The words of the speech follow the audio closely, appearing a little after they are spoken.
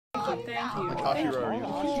Thank you.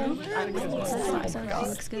 Hashira,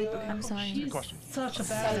 Looks good. I'm sorry. She's such a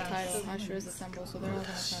bad Subtitle. Hashira is a symbol, so they're all gonna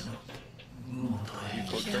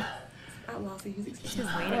come. I love you.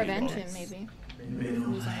 Or avenge him, maybe.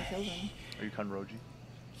 Who's gonna kill them? Are you Kanroji?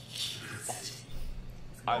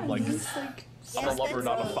 I'm like, I'm a lover,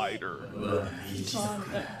 not a fighter.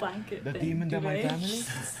 Blanket. The demon that my family?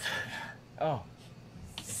 Oh.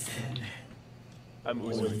 I'm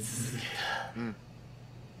Uzui.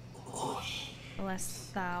 The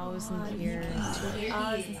last 1,000 years.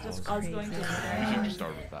 I was going to I should just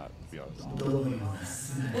start with that, to be honest.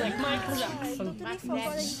 like Michael Jackson. Michael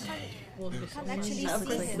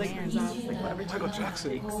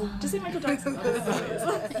Jackson. Just say Michael Jackson.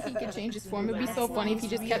 He could change his form. It'd be so funny if he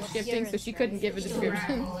just kept shifting, so she couldn't give a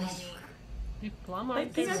description. I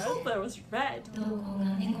think I thought that was red.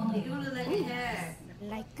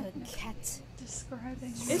 Like a cat.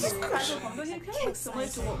 Describing. It's just casual combo. He kind of looks similar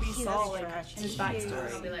to what we saw like in his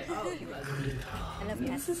backstory. I'll be like, oh, he was. I love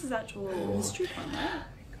This is his actual history from right?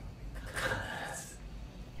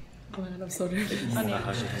 Oh man, I'm so dirty.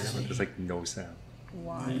 There's like no sound.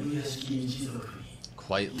 Why?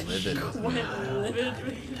 Quite livid.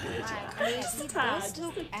 Just a tad. Just a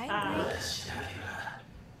tad.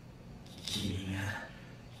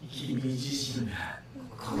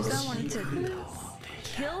 Musa wanted to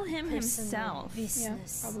kill him himself. Yeah,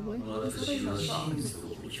 probably.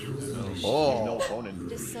 Oh. No opponent.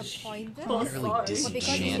 Disappointed? Oh, Really sorry. Because he's in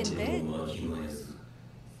disenchanted. bed.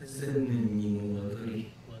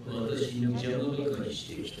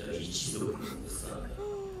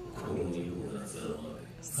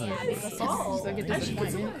 Yeah, it's like a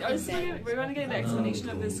disappointment. I was thinking we're going to get an explanation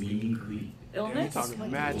of his illness.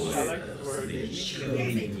 Talking mad shit.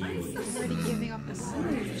 Giving up the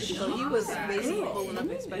He was basically pulling up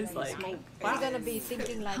his face like, He's wow. gonna be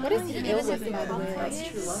thinking like, What is he ill with, by the way?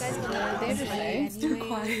 This guy's gonna They just say.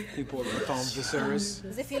 anyway. People are phone Viserys.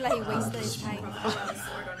 Does it feel like he wasted his time?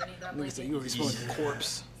 Nigga said you already smelled a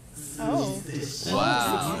corpse. Oh.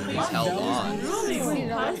 Wow. He's held on.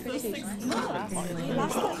 $20 vacation.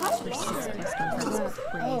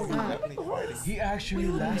 Oh, God. He actually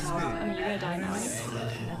lasted. You're gonna die now.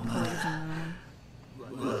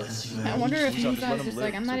 I wonder if Musa's just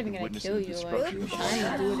like, I'm not even gonna kill you. Like,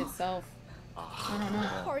 time will do it itself. I don't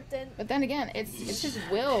know. Important. But then again, it's his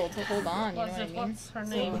will to hold on, you know what I mean? What's her I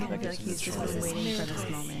name? feel like he's just been waiting for this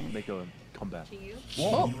moment. Make a comeback.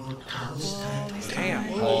 Oh! Damn.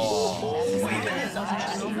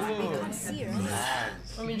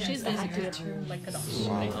 I mean, she's basically like a dog.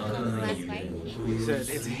 Last night. He said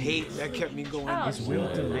it's hate that kept me going. Ouch. His will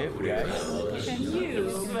to live, guys. Can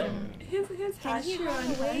you? But his Hashira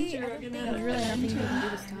and Andrew are There's gonna really nothing you can do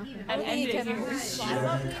to stop it. and end it here.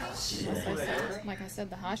 Like I said,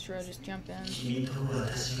 the Hashira just jump in.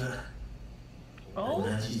 Oh? I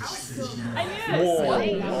knew it!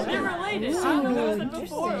 They're related. I don't know if I said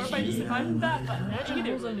before or if I just imagined that, but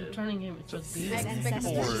actually wasn't turning him, it's just these.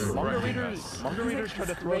 Manga readers try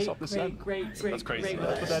to throw us off the scent. That's crazy.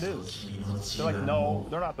 That's what that is. They're like, no,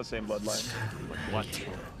 they're not the same bloodline. Like, what?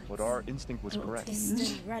 But our instinct was correct.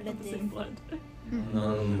 Distant relative. You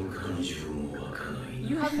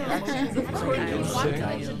have no emotions, of course. I want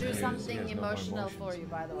them to do something emotional for you,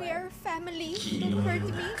 by the way. We are family. Don't hurt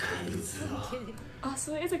me. Oh,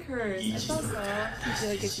 so it is a curse. I thought so. I feel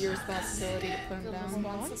like it's your responsibility to put him down.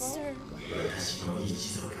 Monster.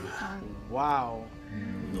 Wow.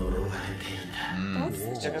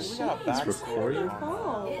 That's It's recording.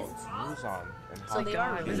 So they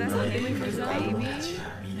are. Was that the name of his baby?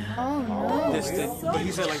 Oh no. Distant. But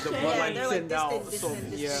he said like the bloodline they're like thinned out. distant, So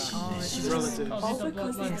distant, yeah, Oh, it's just relative. all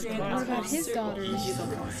because they created What about his daughters?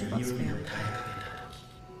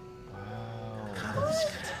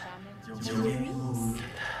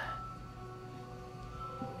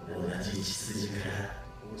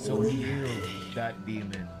 So we knew that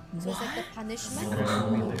demon. So it's like the punishment.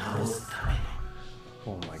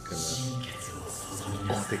 Oh my goodness.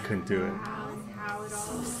 They couldn't do it. How it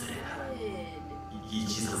all started.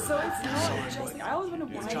 So it's not just, I always wonder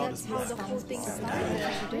why That's how the whole thing started.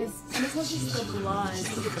 and it's not just the blood.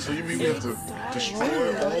 So you mean we have to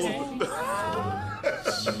destroy all of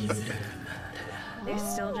They've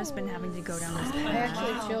still just been having to go down this I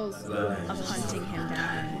actually path chills. of hunting him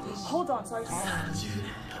down. Hold on, sorry.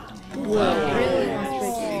 Really wants to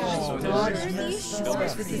break it.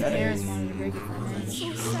 Daughters. His parents wanted to break it for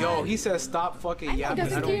him. Yo, he said stop fucking yapping. I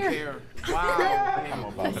doesn't don't care. care.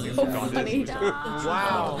 Wow. Funny.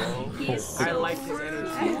 Wow. I like his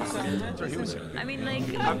energy. I mean, like, I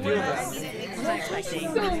feel that. I was not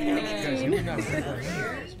expecting.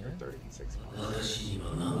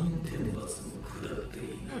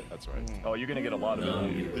 That's That's right. Oh, you're gonna get a lot of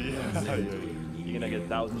it. You're gonna get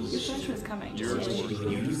thousands. Your punishment's coming. Years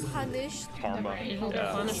worth. Punished. Karma.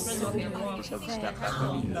 Yeah. Punishment will be wrong. Just have to step back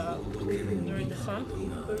up. During the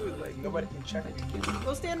sun. Like nobody can check it.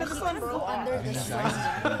 Go stand in the sun, Go bro. under the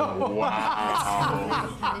sun.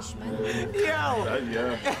 Wow. Punishment. Yeah.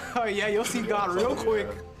 Yeah. Oh yeah, you'll see God real quick.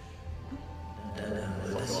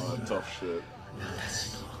 Tough shit.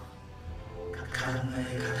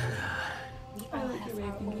 We all have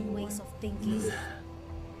our own ways of thinking.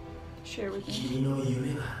 Share with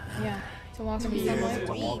me. Yeah. To walk in the sunlight.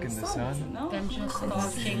 To walk in the sun? No. Them just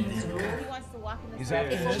talking. He wants to walk in the Is sun.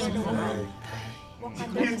 that Walk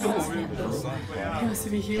under the sun. He wants to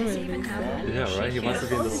be human. Yeah, right? He wants to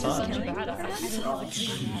be in the sun.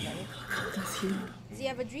 That's human. Does he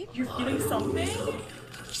have a dream? You're feeling something?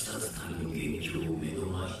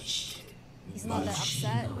 He's not that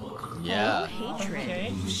upset. Yeah.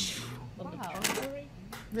 Hatred. Okay.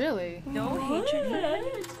 Really? No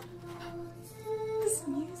hatred. This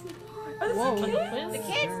music. Whoa. The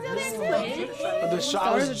kid's still there too. The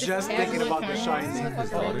shot was just thinking about the Shining. What the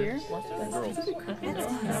fuck are here?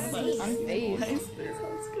 Insane. Unfazed.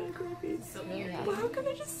 Sounds kind of creepy. But how can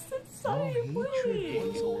they just sit sunny and blue?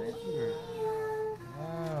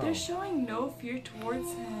 They're showing no fear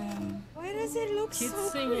towards him. Why does it look Kids so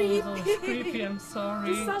singing is creepy? always creepy, I'm sorry.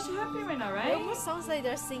 He's such happy right now, It right? almost sounds like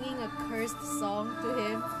they're singing a cursed song to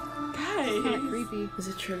him. Guys. Creepy. Is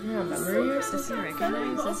it triggering a memory or does he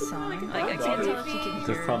recognize this song? Like, I can't tell if he can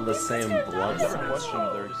They're hear from the same Never bloodline. questioned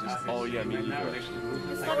their existence. Oh yeah, me either. I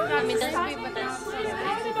mean, that's me, but that's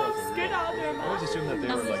Good out there, I always assumed that they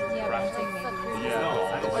were like graphic.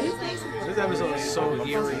 Yeah. This episode is so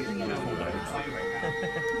eerie.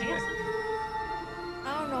 I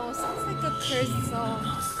don't know, sounds like a cursed song.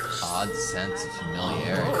 Odd sense of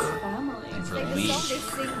familiarity. And Like the relief. song they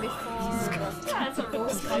sing before Yeah, it's a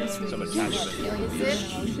ghost comes to Some you. attachment. Is it?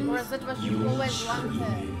 Or is it what you always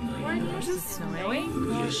wanted? snowing.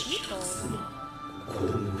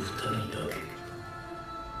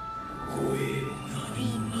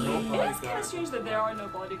 It's kind of strange that there are no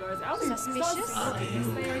bodyguards. I was Suspicious? suspicious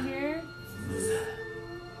they are here.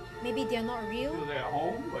 Maybe they're not real. Are they at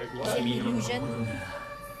home? Like It's what? an illusion.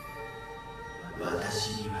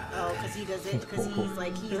 Oh, because he does it, because he's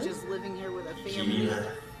like, he's just living here with a family.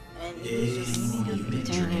 And he's just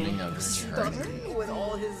Turning of eternity. stubborn with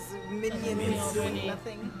all his minions doing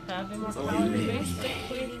nothing. Have immortality,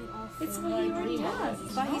 basically. It's what he already has.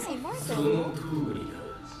 But he's immortal.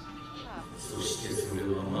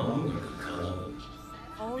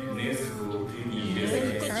 Oh, Eternity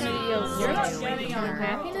of You're not getting eternal our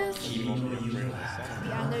happiness? be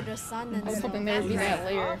under the sun and I was hoping stuff. there would be that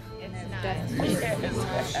layer. Death.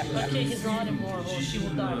 But Jake is not immortal. She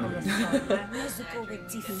will die from the sun. Musical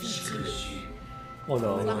with defeat. Oh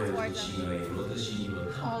no.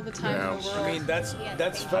 All the time in the world. I mean, that's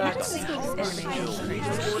facts.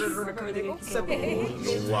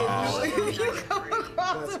 Wow.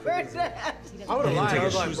 I would have lied. I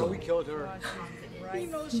was like, bro, we killed her.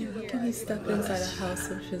 Can you step inside a house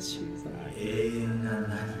with his shoes on?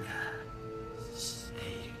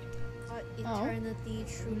 What eternity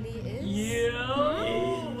truly is.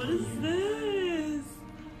 Yo, what is this?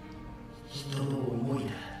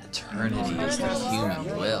 Eternity is the human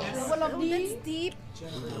will. Oh, that's deep.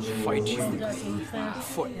 Fight you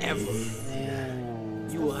forever.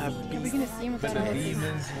 You will have Are we gonna see him without all his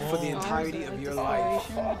for the entirety of your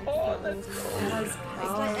life.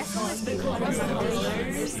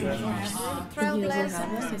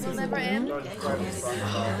 Trailblazers will never end. I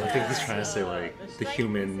think he's trying to say like the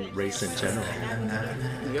human race in general.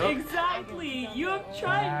 Exactly. You have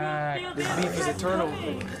tried. You This beef is eternal.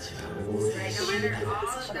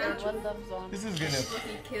 This is gonna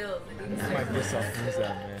He killed. might piss off Musa,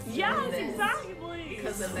 man. Yes, exactly.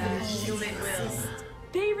 Because of that human will.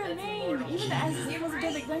 They remain. Even as he was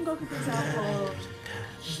dead, like Rengoku, for example.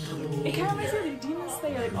 It kind of makes me like Demon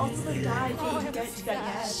Slayer, like also they die if you get to that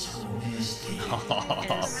head.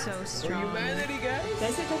 It's so strong. Humanity, guys. Did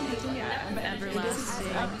I say technically? Yeah, but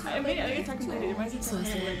Everlasting. I mean, technically, it reminds me of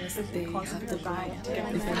something like the concept of dying to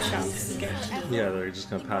get revenge shots. Yeah, they're just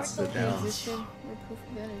gonna pass it down. Existed, or proof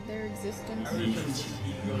that their existence.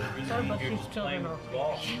 Sorry, but these children are.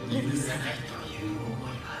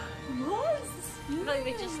 What? Like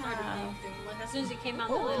they just started dancing. Like as soon as he came out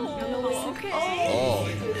the Oh, okay. Oh.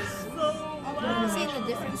 Is he in a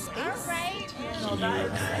different space? No,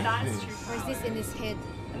 that's true. Or is this in his head?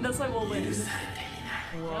 And that's like we'll win. Of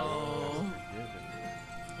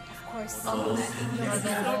course. So good. For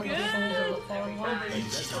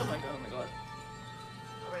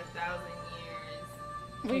 1,000 years.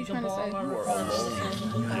 What are you trying to say?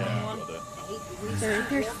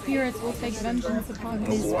 Their spirits will take vengeance upon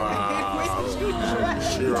me. Wow.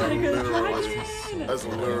 That's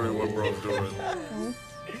literally what bro's doing.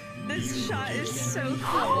 This shot is so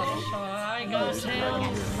cool. I go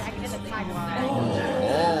down.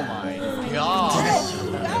 Oh my god.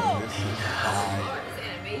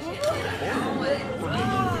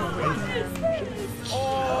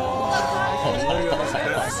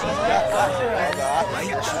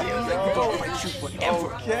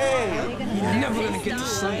 Okay. You're never gonna get to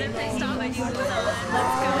see it.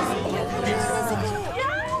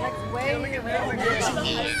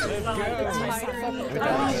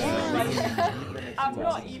 I'm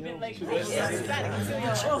not even like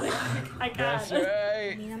I can't.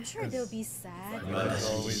 Right. I mean, I'm sure they'll be sad. You'll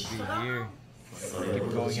always be here. Keep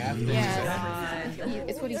going after Yeah,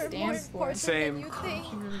 it's what he stands for. Same.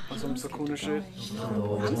 Some Sakuna shit.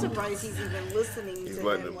 I'm surprised he's even listening He's to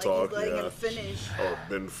letting him. him Like, talk, he's letting yeah. him finish. Oh,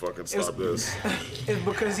 then fucking stop this. It's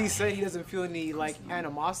because he said he doesn't feel any like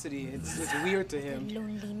animosity. It's weird to him.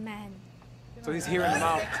 Lonely man. So he's hearing him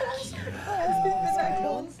out.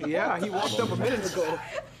 Yeah, he walked up a minute ago.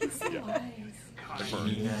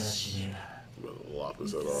 Lop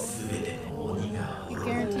his head off. You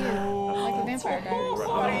guarantee it. Like a Vampire Diaries.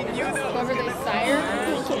 Whoever they sire,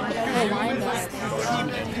 they'll line that.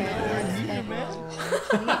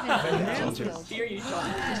 Fear you,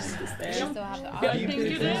 John. They still have the I think you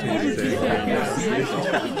did.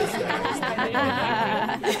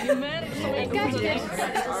 You meant to make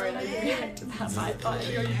That's my thought.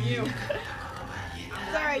 You.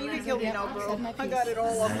 It's alright, you can kill me now, bro. I got it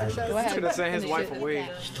all off my chest. He's gonna send his wife away.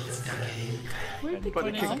 But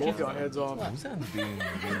to kick both your heads off. Busan's being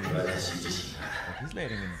really he's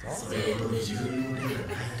letting him talk.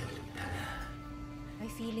 My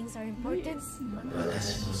feelings are important.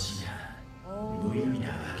 Oh.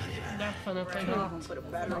 Definitely not. Put a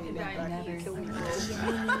battery in it back and kill me.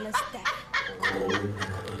 Meaningless death.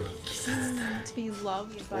 To be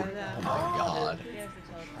loved by them. Oh my god.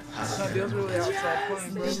 Nabil's really outside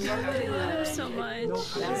playing, bro. So much.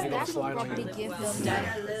 That will probably give them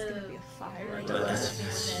that.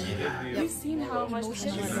 You've seen how much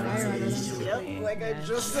Yep, like I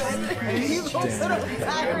just said. He's also a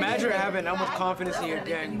battery. Imagine having that much confidence in your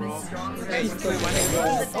gang, bro. Hey, you play my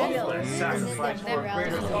nigga. Sacrifice for a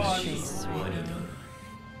greater cause. He's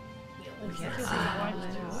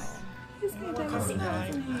gonna take us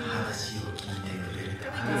back.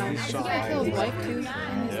 I think I killed his wife too.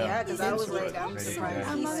 Yeah, because I was like, I'm surprised.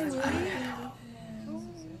 I'm not really.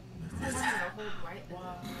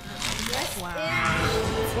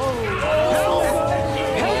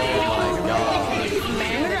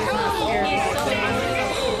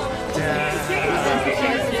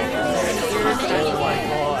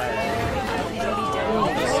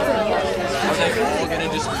 Are they all gonna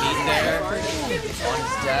just meet there on his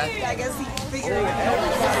death? I guess he figured it out.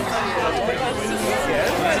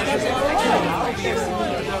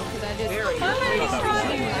 I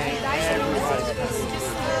don't know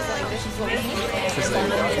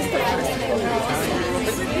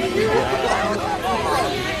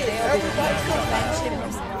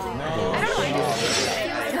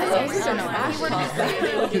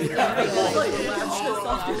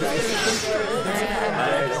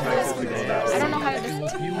how to just.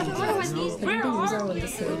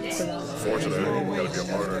 Fortunately, you gotta get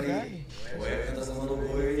harder.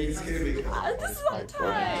 This is on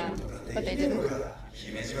time. But they didn't.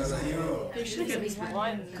 There should be at least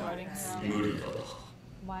one guarding him.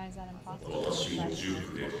 Why is that impossible?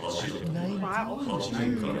 Wow. Oh,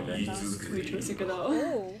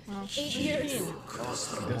 8 years.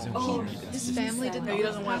 His family didn't. He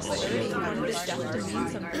doesn't want to play. He wanted his death to mean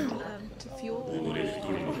something to fuel.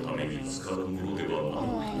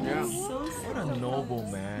 What a noble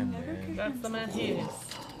man, man. That's the man he is.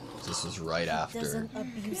 This was right after Doesn't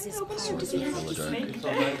abuse his Swords power. of Villager.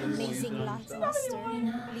 Amazing master,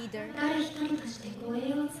 leader.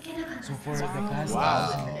 So for the past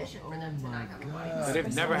Wow. oh my god. But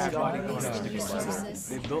they've never had bodyguards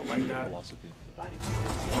they built like that.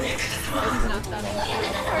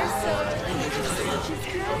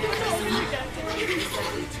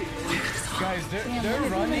 Guys, they're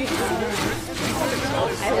running.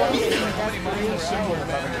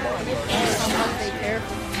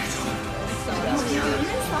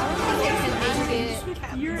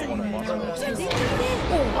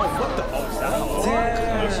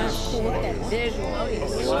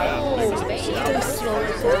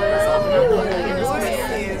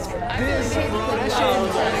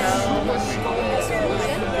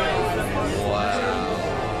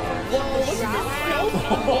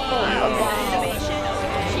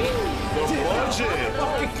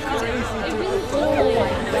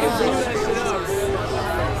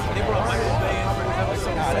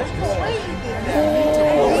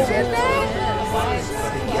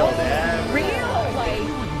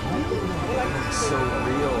 So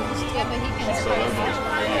real. Yeah, but he can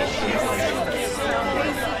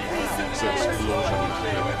It's an explosion.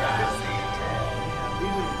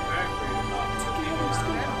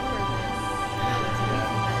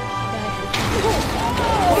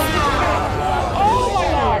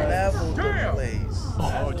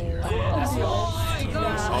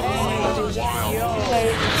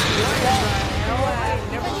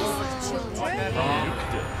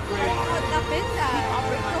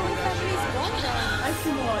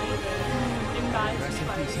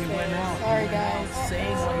 Sorry, guys.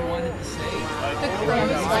 Saying what he wanted to say. The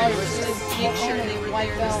grand stars just only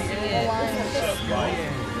white belt.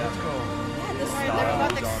 There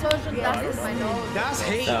was explosion dust in my nose. That's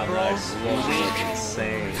hate, That bro. explosion is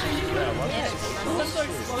insane.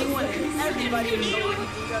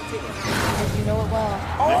 You know it well.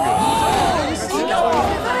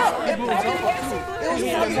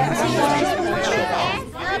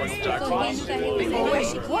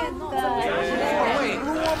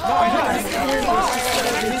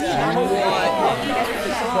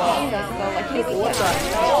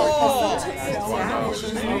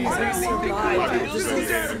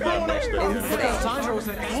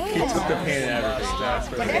 He took the pain out of his stats.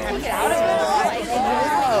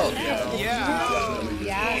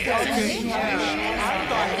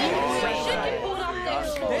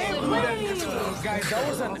 Guys, that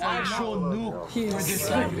was an actual nuke for this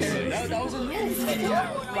time. That was a nuke.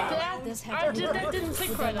 That didn't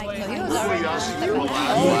click right away.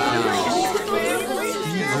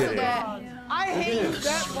 I hate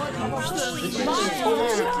that one.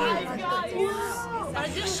 I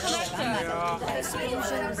didn't connect that.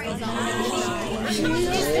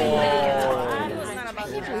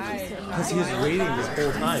 Because he was waiting this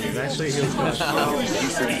whole time. Eventually, he was going to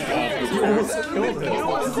shoot. You almost killed him.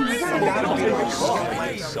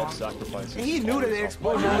 Self-sacrifice. He knew that the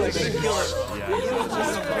explosion was going to kill him.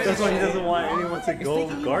 That's why he doesn't want anyone to go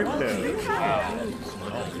guard him.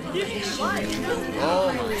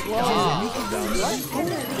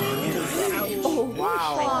 Oh,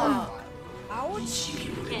 wow.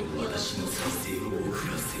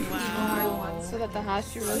 So that the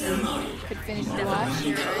Hashira could finish the watch.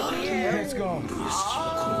 Let's go.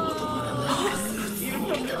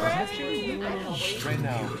 Right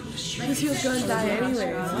now. Because he was going to die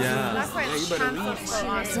anyway. Yeah. That's why it's cancelled for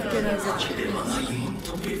us. Took it as a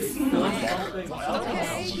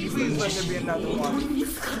Please let there be another one.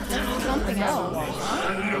 Something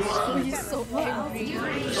else. He's so angry.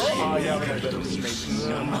 Oh, yeah, we got a bit of space.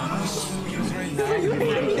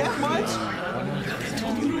 That much?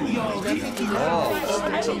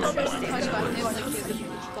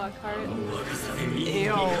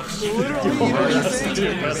 Yo, literally,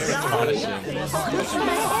 That's astonishing.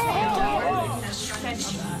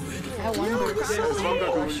 I wonder.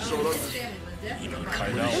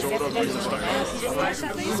 I know.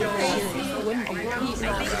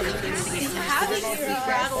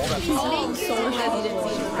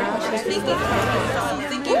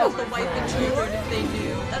 Thinking of the wife and children if they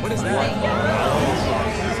knew. what is that?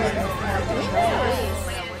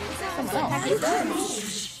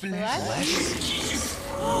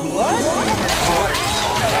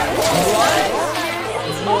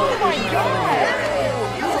 Oh my god!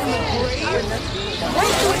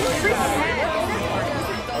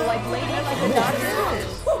 Like lady, like the doctor.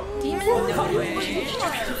 Demon?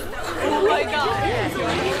 Oh my god.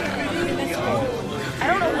 I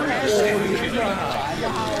don't know what that is.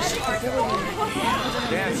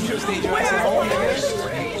 Damn, you should stay your ass at home,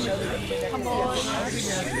 nigga. Come on.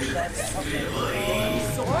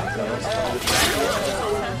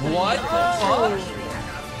 What the fuck?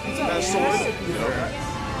 That sword?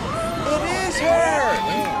 It is her!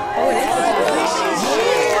 Oh, it is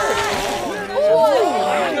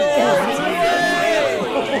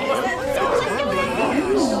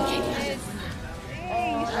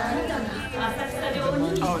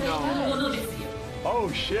Oh no.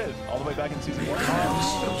 Oh shit! All the way back in season 1.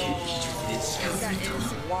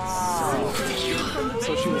 Wow.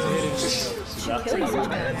 So she was hidden.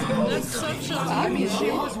 That's such a...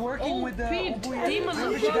 She was working with the... demon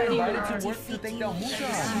Remember she got invited to work to take down Musha?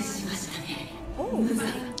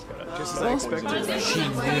 Just as I expected. She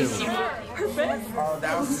knew. Oh,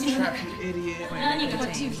 that was a trap, you idiot.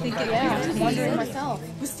 Yeah, I'm wondering myself.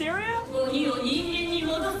 Wisteria?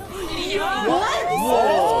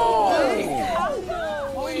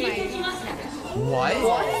 What?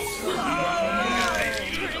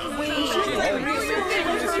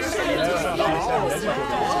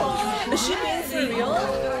 Is she being for real?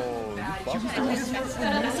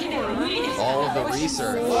 All of the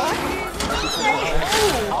research.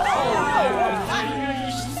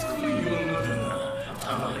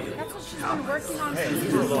 Working on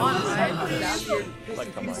season 1, right?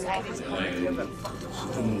 Like, come on.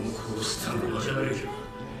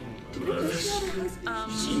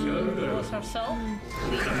 Was herself?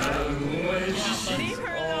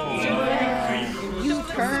 You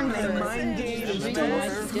turned her. Mind games, The reason why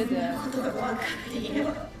she did that.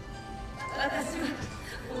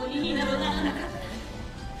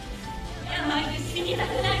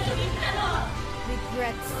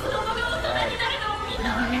 Regrets.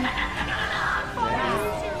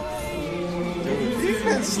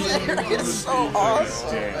 Demon Slayer is so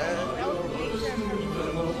awesome, man.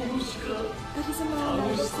 That doesn't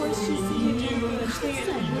matter. Of course she's singing.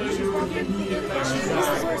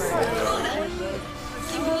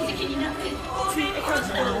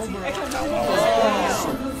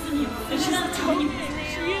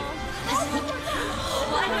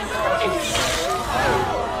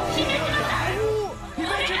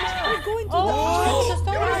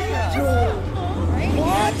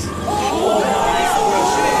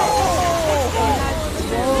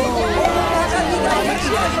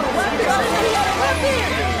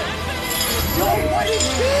 What is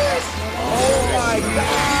this? Oh my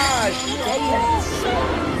gosh! Oh,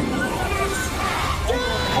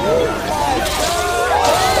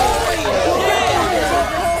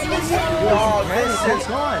 this is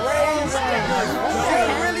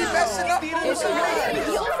really messing up.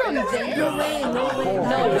 You're from Denver. No way.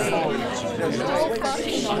 No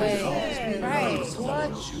fucking way. Right.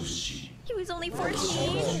 What? He was only 14.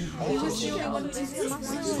 He was the only one who was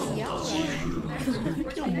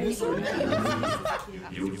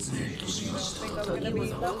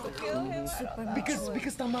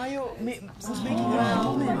because Tamayo was making a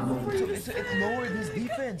moment, so it lowered his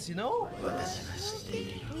defense, you know?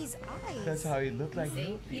 His eyes. That's how he looked like.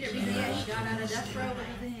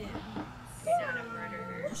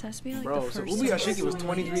 This has to be like Bro, so Ubuyashiki was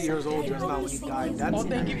 23 years old just now when he died. That's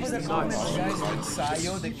Thank you for the comments, guys. Like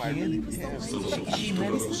Sayo, the kid, she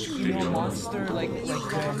meant female monster, like the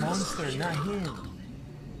monster, not him.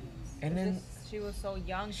 And then she was so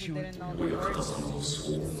young, she didn't know the words to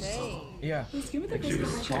say. Yeah. She was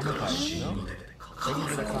traumatized, you know? Thank you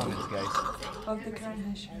for the comments, guys. Of the current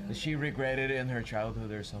Hashira. She regretted it in her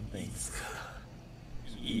childhood or something.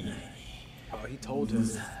 Oh, he told him.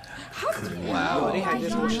 Wow. Yo, they had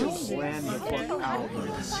this whole shit planned the fuck out.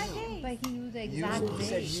 But he knew the exact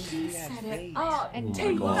date. And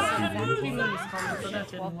take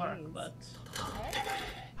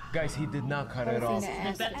Guys, he did not cut it off. He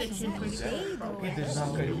did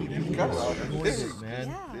not cut it. He cut it off, man.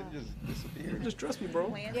 Just trust me,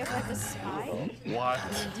 bro. You're like a spy? What?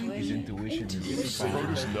 His intuition is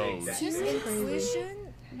His intuition?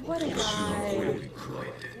 What a guy.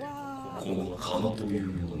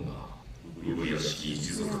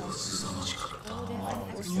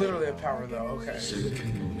 It's literally a power, though. Okay.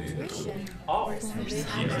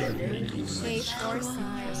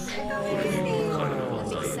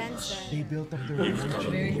 They built up their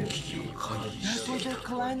religion. That's what the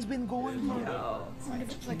clan's been going for.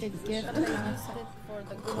 It's like a gift. You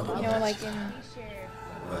know, like in...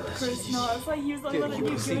 Personal. It's like he was like one of the new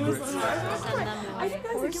goons. I think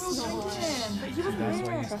that's like Kim Jong-un, but he was there.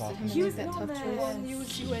 He was in there. He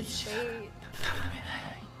was USA.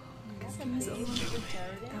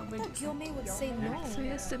 Gilmay would say no. So he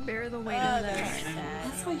has to bear the weight of that.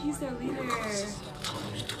 That's why he's their leader. He's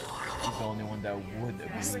the only one that would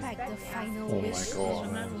Respect the final wish. Bro,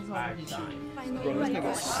 this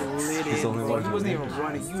nigga slid in. He wasn't even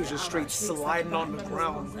running. He was just straight sliding on the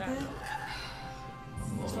ground.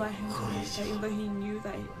 That's why even though he knew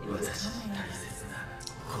that it was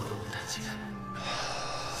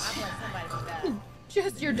coming.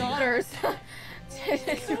 Just your daughters.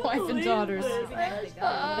 Just your wife and daughters. Oh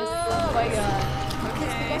my god.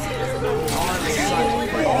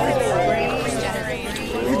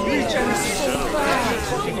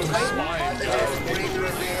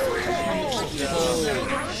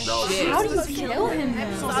 How do you kill him then?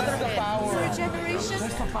 For a generation?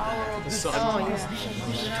 That's the power of the sun. Oh yeah.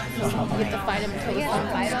 You have to fight him until the sun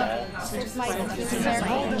comes up. So just fight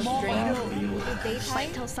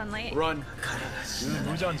Fight till sunlight. Run. Dude,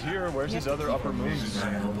 Mujan's here. Where's his other upper moves?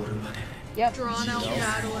 Yep. Drawn out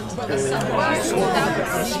battle until the sun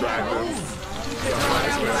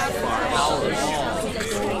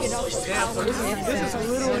This is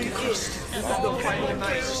literally it. This is the final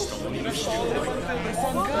night. I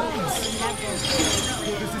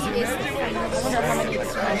wonder how many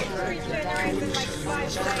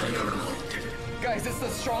guys, it's the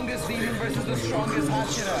strongest demon versus the strongest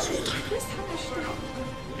Hashira.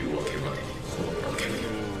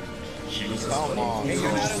 Come on. Hey,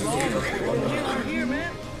 you're not alone. I'm here,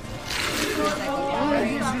 man.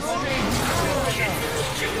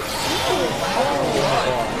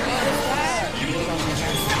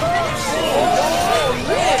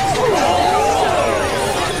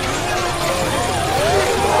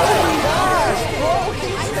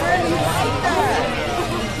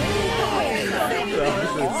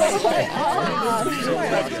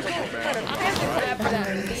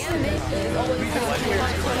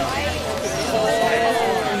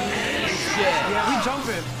 Yeah, we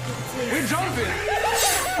jumping. We jumping.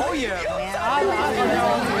 Oh yeah.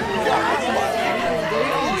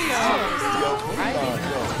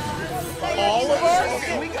 All of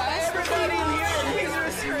us? We got everybody in here. These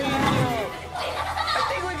are straight. I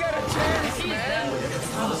think we got a chance, man.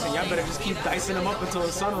 Listen, y'all better just keep dicing them up until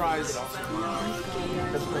the sunrise.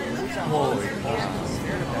 Holy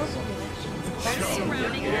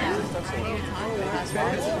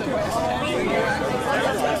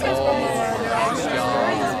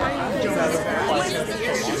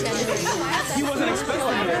He wasn't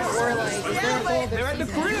expecting this. They're at the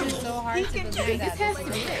crib. He can take this has to be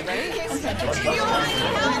it, right?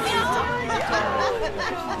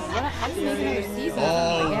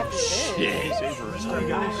 Oh, shit.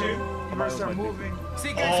 Start moving.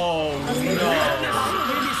 See, guys, Oh,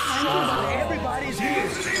 no. Everybody's here.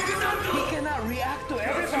 He cannot react to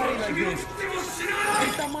everybody like this.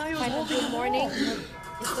 Good morning.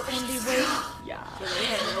 It's the only way.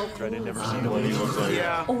 I didn't never see what he looks like.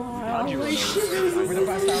 Yeah. How'd you know? We're the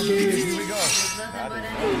best out here. Here we go.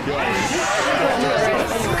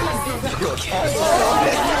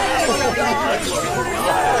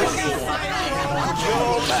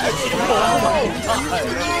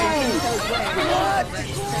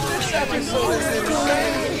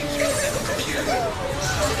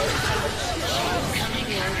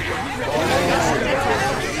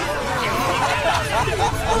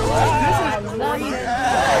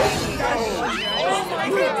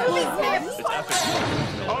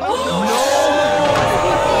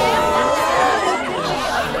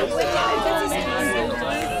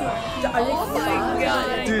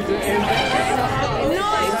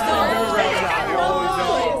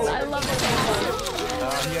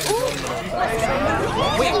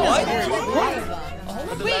 Wait, what?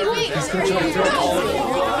 Wait. He's controlling all of them.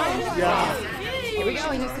 Yeah. Here we go.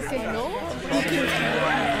 He has to say no.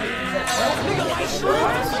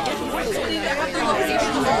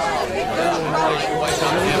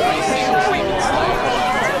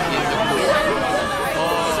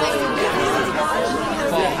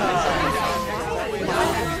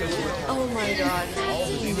 Oh my god.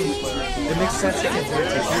 It makes sense to compare to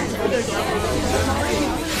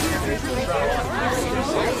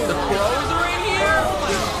The pros are in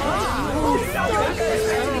here?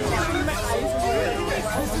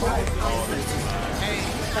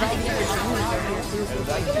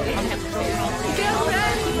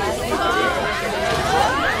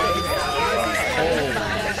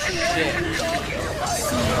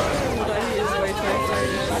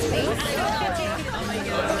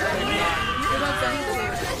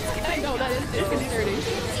 No, that is disconcerting.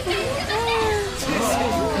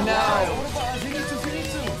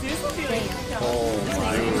 Oh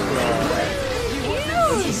my god.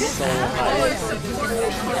 This is so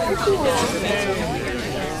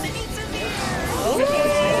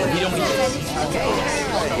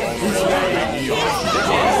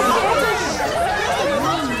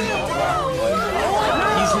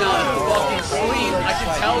He's not fucking asleep, I can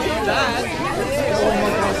tell you that. Oh my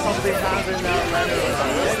god, something happened now.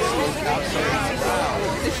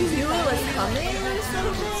 Did he knew it was coming or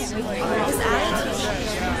something? His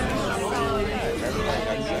attitude.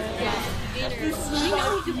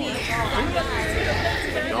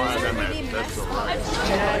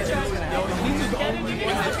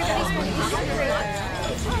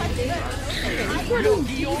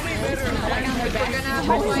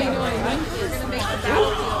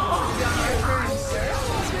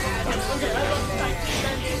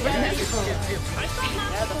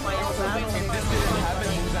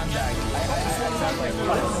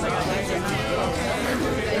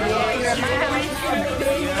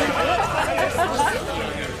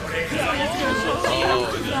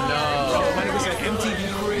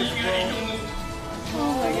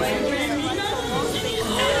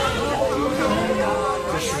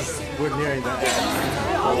 We're nearing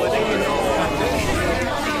that.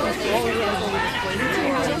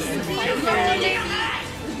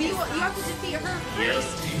 You have to defeat her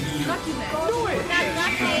first. Lucky man. Do it.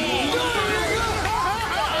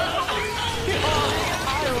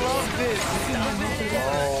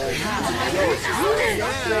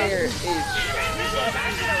 Slayer is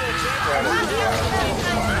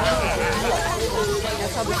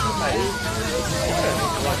that's how the team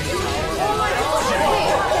is.